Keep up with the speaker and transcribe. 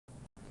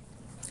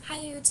Hi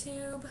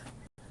YouTube.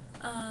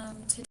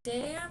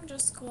 Today I'm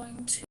just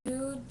going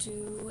to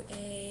do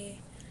a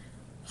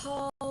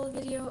haul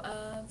video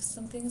of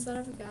some things that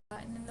I've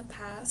gotten in the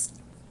past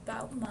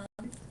about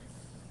month.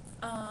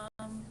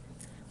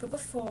 But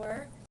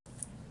before,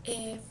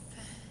 if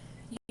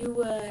you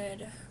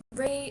would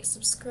rate,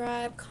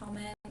 subscribe,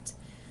 comment,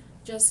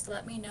 just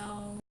let me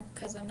know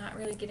because I'm not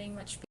really getting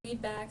much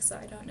feedback, so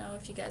I don't know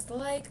if you guys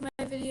like my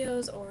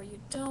videos or you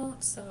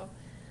don't, so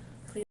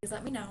please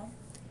let me know.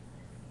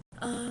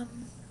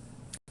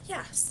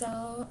 Yeah,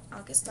 so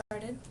I'll get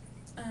started.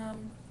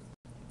 Um,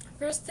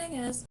 First thing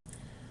is,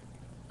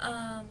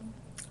 um,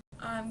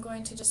 I'm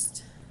going to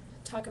just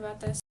talk about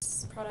this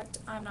product.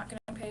 I'm not going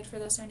to get paid for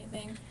this or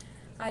anything.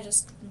 I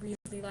just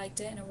really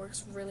liked it and it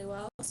works really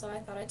well, so I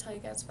thought I'd tell you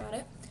guys about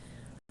it.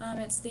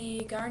 It's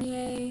the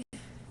Garnier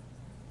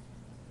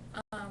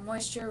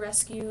Moisture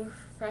Rescue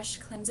Fresh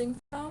Cleansing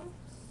Foam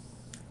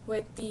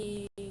with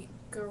the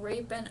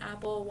grape and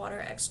apple water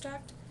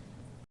extract.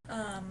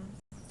 Um,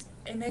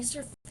 it makes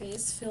your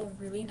face feel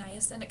really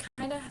nice, and it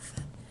kind of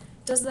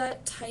does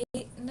that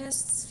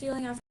tightness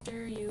feeling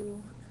after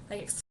you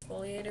like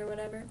exfoliate or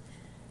whatever,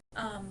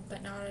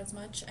 but not as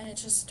much, and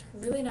it's just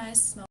really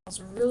nice,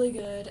 smells really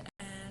good,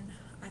 and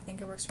I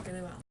think it works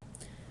really well,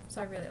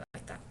 so I really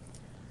like that.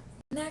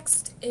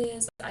 Next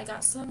is I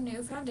got some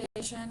new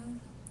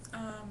foundation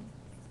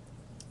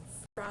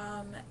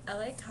from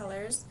LA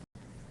Colors.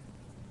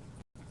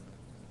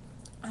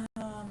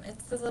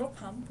 It's the little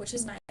pump, which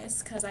is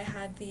nice because I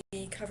had the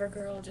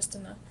CoverGirl just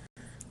in the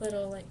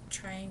little like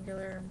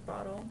triangular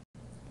bottle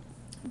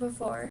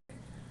before.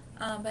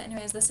 But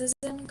anyways, this is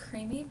in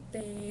creamy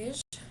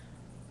beige,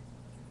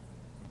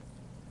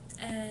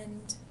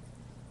 and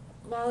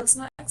while it's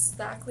not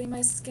exactly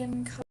my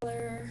skin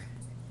color,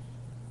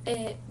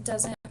 it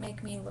doesn't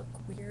make me look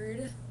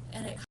weird,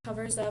 and it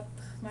covers up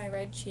my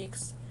red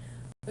cheeks,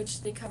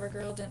 which the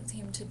CoverGirl didn't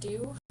seem to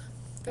do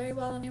very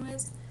well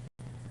anyways.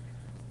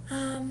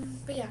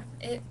 But yeah,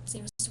 it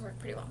seems to work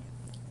pretty well.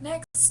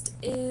 Next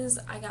is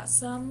I got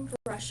some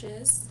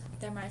brushes.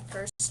 They're my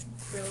first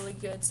really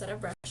good set of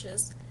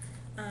brushes.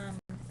 Um,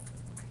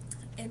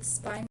 it's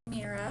by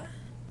Mira,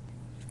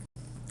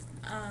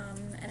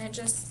 and it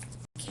just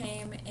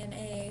came in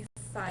a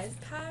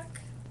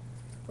 5-pack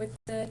with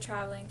the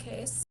traveling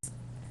case.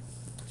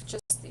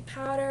 Just the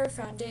powder,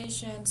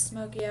 foundation,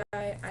 smoky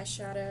eye,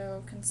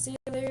 eyeshadow,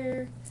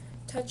 concealer,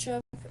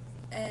 touch-up,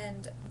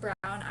 and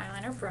brown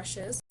eyeliner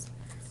brushes.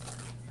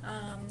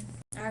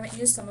 I haven't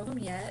used some of them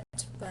yet,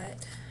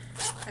 but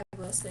I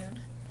will soon.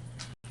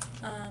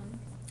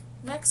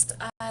 Next,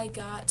 I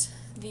got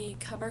the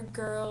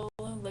CoverGirl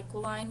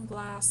Liquiline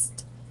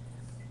Blast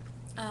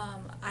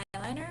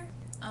eyeliner.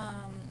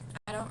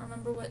 I don't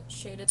remember what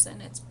shade it's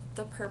in. It's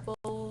the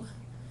purple,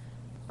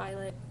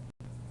 violet,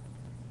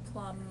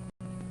 plum,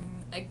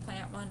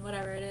 eggplant one,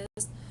 whatever it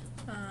is.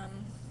 I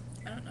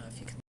don't know if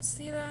you can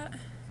see that,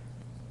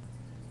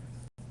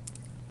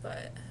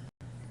 but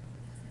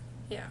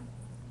yeah.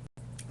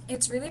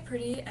 It's really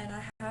pretty, and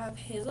I have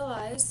hazel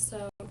eyes,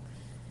 so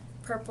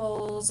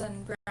purples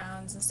and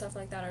browns and stuff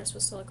like that are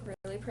supposed to look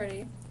really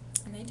pretty,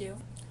 and they do.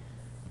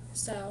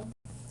 So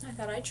I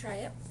thought I'd try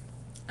it.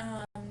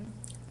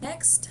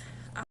 Next,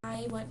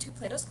 I went to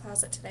Plato's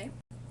Closet today,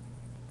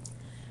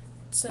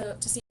 so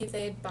to see if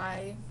they'd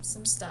buy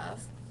some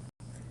stuff.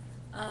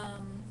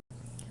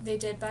 They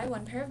did buy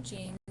one pair of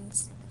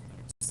jeans,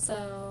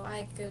 so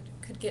I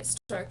could get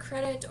store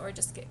credit or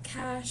just get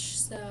cash.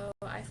 So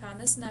I found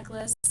this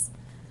necklace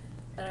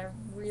that I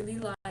really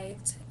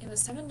liked. It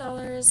was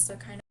 $7, so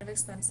kind of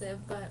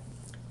expensive, but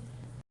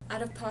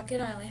out of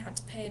pocket I only had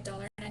to pay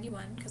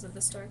 $1.91 because of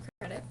the store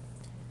credit.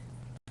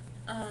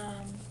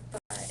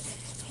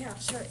 But yeah, I'll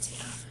show it to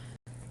you.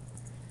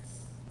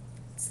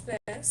 It's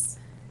this.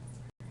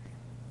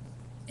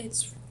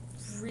 It's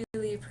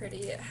really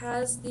pretty. It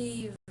has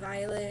the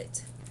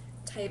violet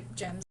type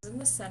gems in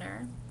the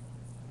center,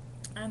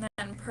 and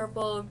then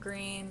purple,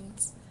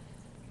 greens,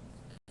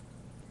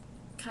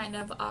 kind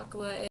of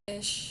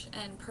aqua-ish,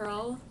 and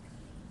pearl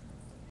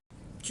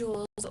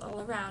jewels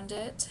all around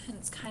it, and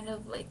it's kind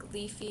of like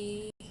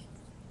leafy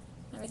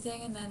and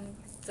everything, and then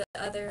the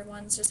other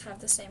ones just have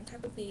the same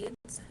type of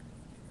beads,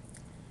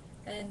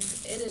 and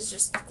it is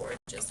just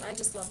gorgeous. I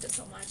just loved it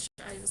so much.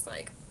 I was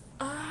like,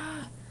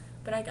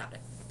 but I got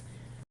it.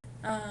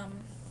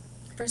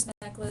 First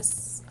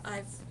necklace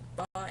I've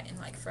bought in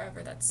like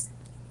forever that's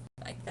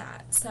like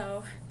that,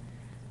 so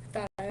I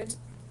thought I would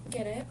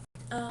get it.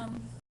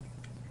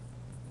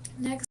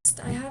 Next,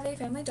 I have a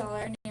Family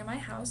Dollar near my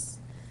house,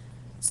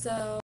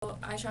 so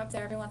I shop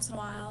there every once in a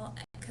while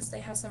because they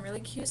have some really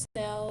cute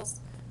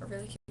sales, or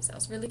really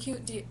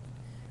cute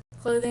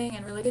clothing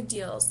and really good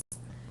deals.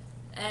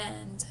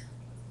 And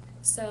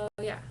so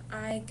yeah,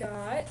 I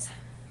got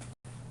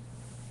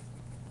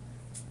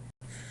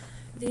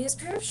these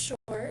pair of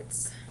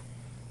shorts.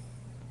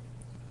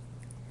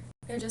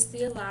 They're just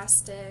the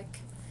elastic.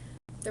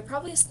 They're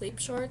probably sleep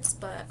shorts,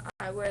 but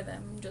I wear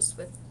them just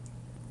with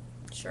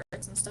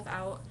shirts and stuff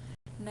out.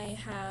 And they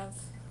have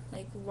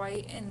like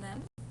white in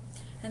them,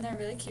 and they're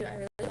really cute. I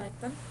really like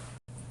them.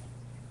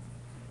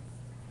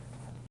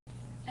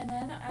 And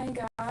then I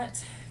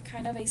got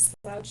kind of a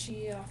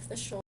slouchy off the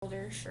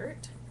shoulder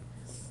shirt.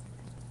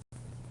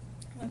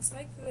 Looks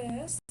like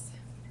this.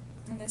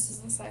 And this is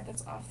the side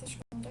that's off the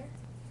shoulder.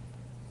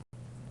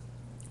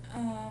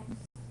 Um,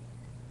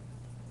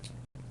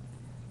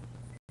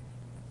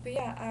 but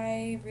yeah,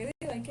 I really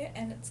like it,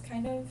 and it's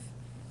kind of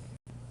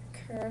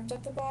curved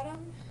at the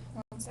bottom.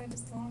 One side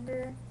is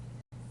longer,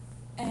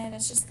 and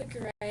it's just the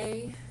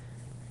gray,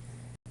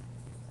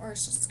 or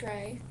it's just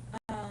gray.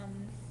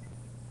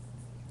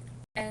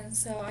 And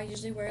so I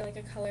usually wear like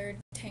a colored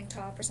tank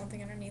top or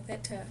something underneath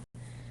it to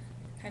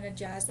kind of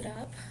jazz it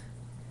up.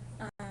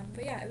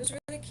 But yeah, it was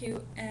really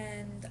cute,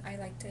 and I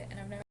liked it, and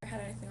I've never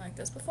had anything like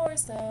this before,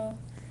 so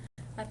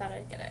I thought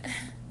I'd get it.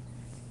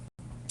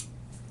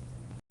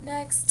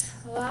 Next,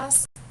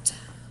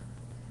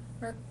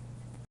 or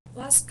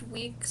last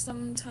week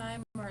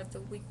sometime, or the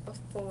week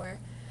before,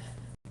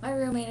 my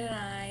roommate and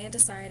I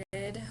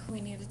decided we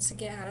needed to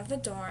get out of the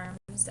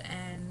dorms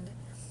and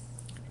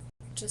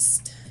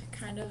just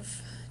kind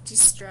of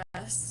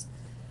de-stress.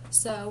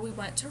 So we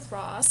went to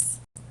Ross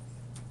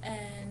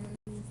and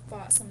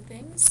bought some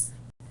things,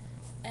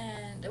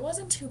 and it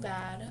wasn't too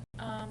bad.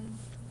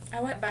 I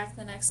went back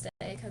the next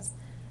day because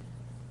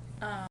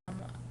um,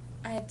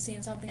 I had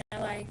seen something I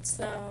liked,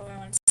 so I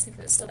wanted to see if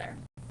it was still there.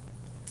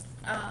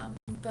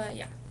 But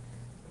yeah,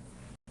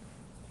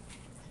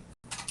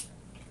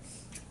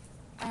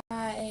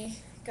 I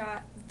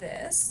got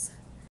this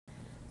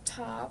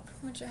top,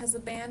 which has a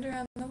band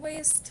around the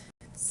waist.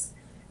 It's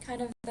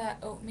kind of that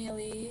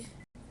oatmeal-y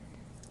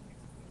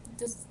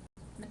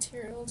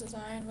material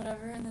design,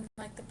 whatever, and then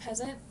like the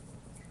peasant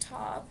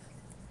top.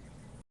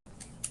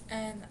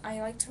 And I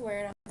like to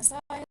wear it on the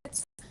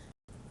sides,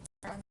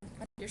 around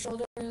your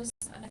shoulders,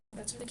 and I think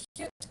that's really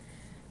cute.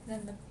 And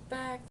then the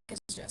back is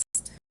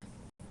just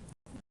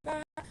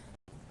back,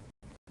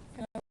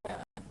 kind of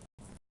a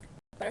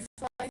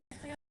butterfly, I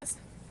guess.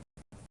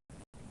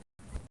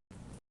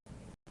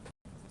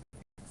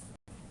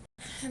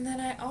 And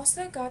then I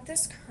also got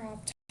this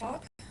crop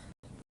top.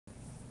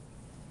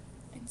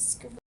 It's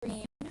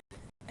green,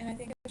 and I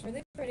think it's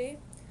really pretty,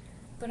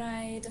 but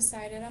I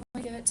decided I'm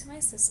gonna give it to my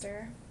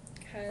sister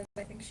because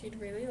I think she'd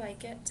really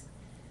like it.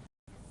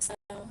 So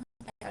I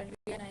gotta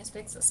be a nice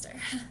big sister.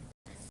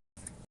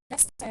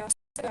 Next, I also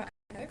got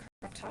another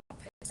crop top.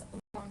 It's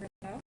longer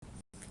though.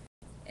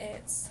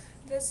 It's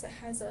this. It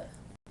has a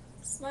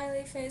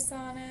smiley face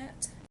on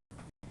it.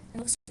 It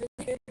looks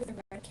really good with a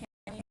red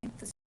cami.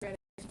 This red,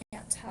 you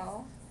can't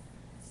tell.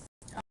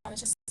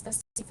 It's just a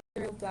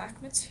see-through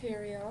black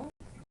material.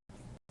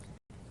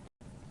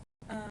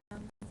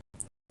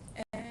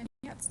 And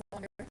yeah, it's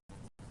longer.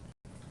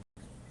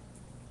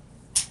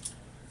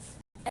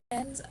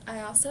 And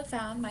I also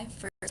found my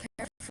first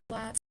pair of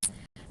flats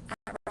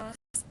at Ross,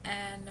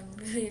 and I'm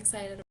really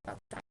excited about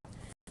that.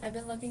 I've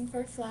been looking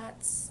for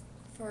flats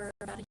for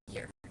about a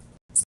year,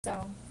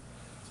 so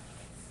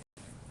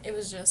it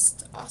was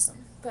just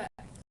awesome. But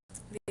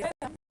the other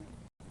them,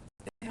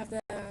 they have the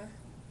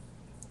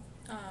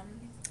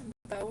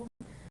bow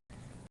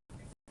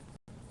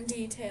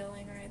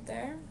detailing right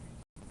there,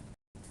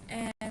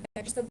 and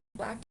they're just a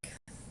black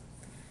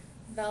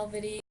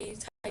velvety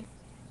type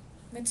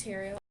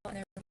material, and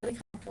they're really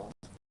comfortable.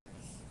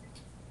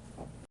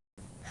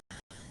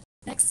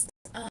 Next,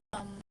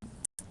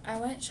 I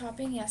went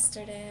shopping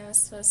yesterday. I was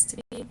supposed to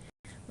be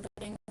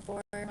looking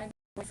for my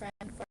boyfriend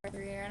for our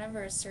 3-year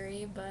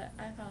anniversary, but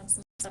I found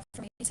some stuff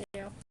for me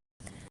too.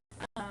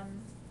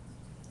 Um,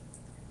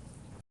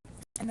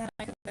 and then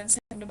I convinced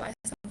him to buy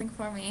something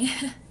for me.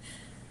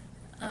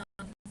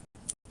 um,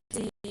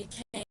 he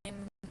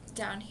came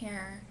down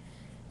here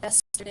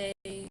yesterday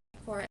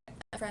for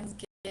a friend's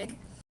gig.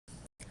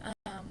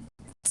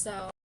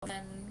 So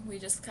then we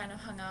just kind of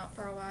hung out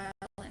for a while,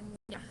 and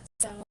yeah,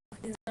 so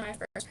these are my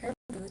first pair of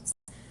boots,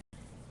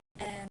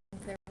 and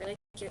they're really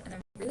cute and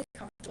they're really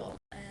comfortable,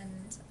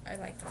 and I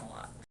like them a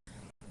lot.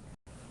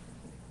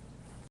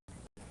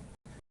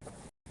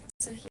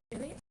 So here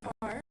they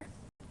are.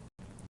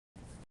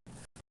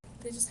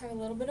 They just have a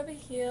little bit of a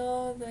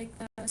heel, like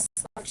the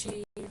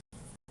slouchy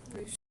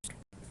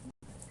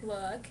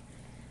look,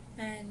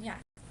 and yeah.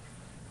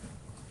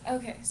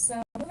 Okay,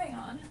 so moving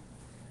on.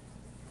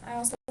 I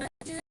also went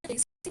to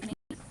JCPenney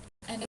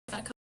and I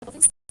found a couple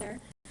things there.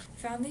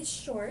 Found these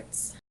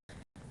shorts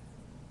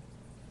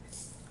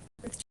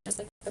with just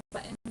like the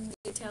button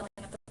detailing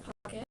at the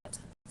pocket,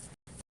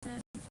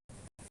 and,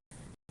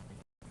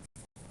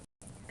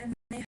 and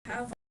they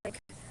have like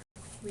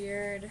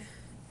weird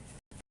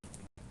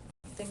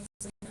things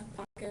in the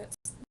pockets,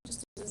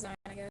 just a design,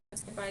 I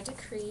guess, by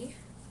Decree,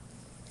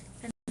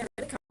 and they're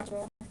really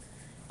comfortable,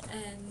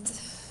 and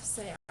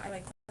so yeah, I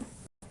like them.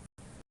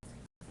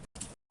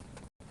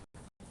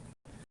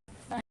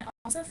 I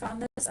also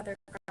found this other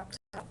crop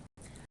top.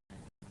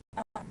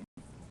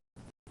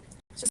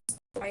 It's just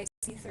white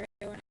see-through,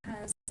 and it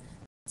has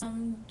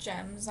some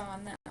gems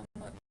on them to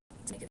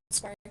make it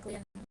sparkly,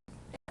 and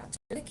yeah, it's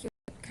really cute,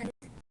 kind of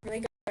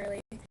really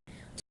girly, which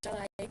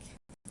I like.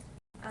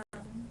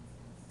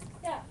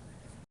 Yeah,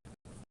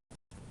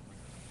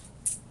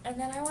 And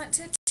then I went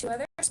to two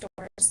other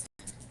stores.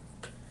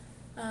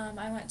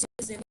 I went to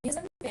Zumiez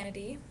and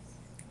Vanity.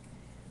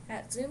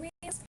 At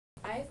Zumiez,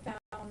 I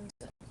found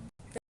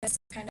this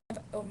kind of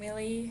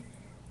oatmeal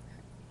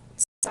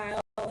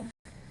style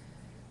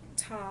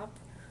top,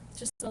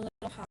 just a little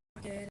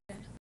pocket.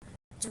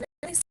 It's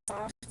really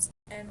soft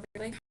and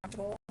really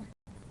comfortable.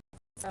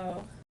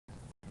 So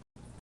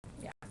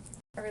yeah,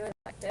 I really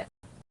liked it.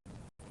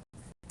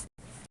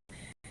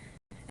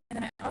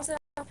 And then I also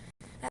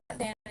at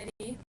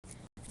Vanity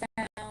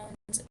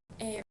found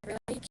a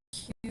really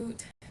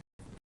cute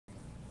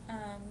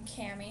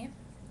cami.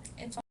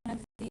 It's one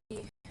of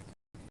the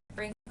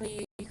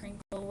wrinkly,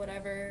 crinkle,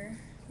 whatever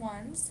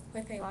ones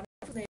with a lot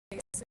of lace,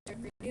 which I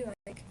really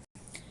like.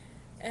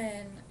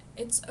 And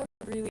it's a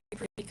really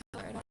pretty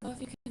color. I don't know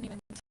if you can even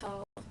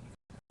tell,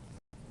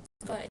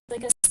 but it's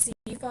like a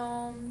sea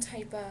foam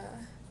type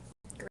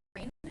of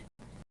green,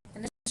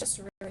 and it's just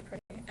really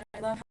pretty. And I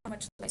love how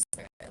much lace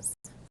there is.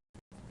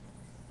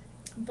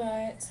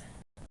 But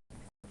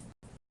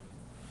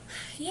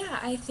yeah,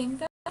 I think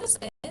that is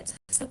it.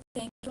 So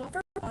thank you all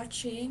for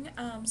watching.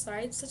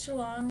 Sorry it's such a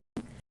long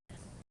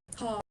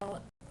haul,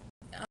 but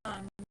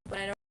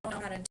I don't know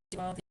how to do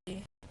all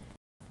the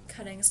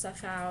cutting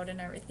stuff out and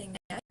everything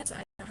yet.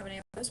 I don't have any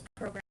of those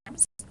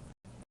programs.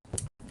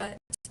 But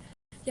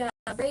yeah,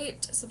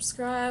 rate,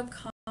 subscribe,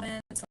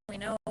 comment, let me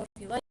know if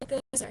you like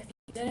this or if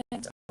you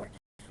didn't, or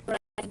what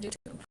I can do to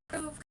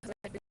improve, because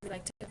I'd really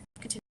like to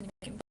continue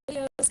making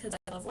videos because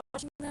I love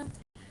watching them.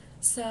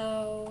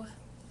 So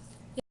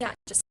yeah,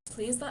 just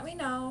please let me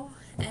know,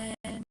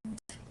 and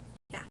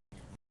yeah,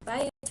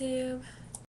 bye YouTube.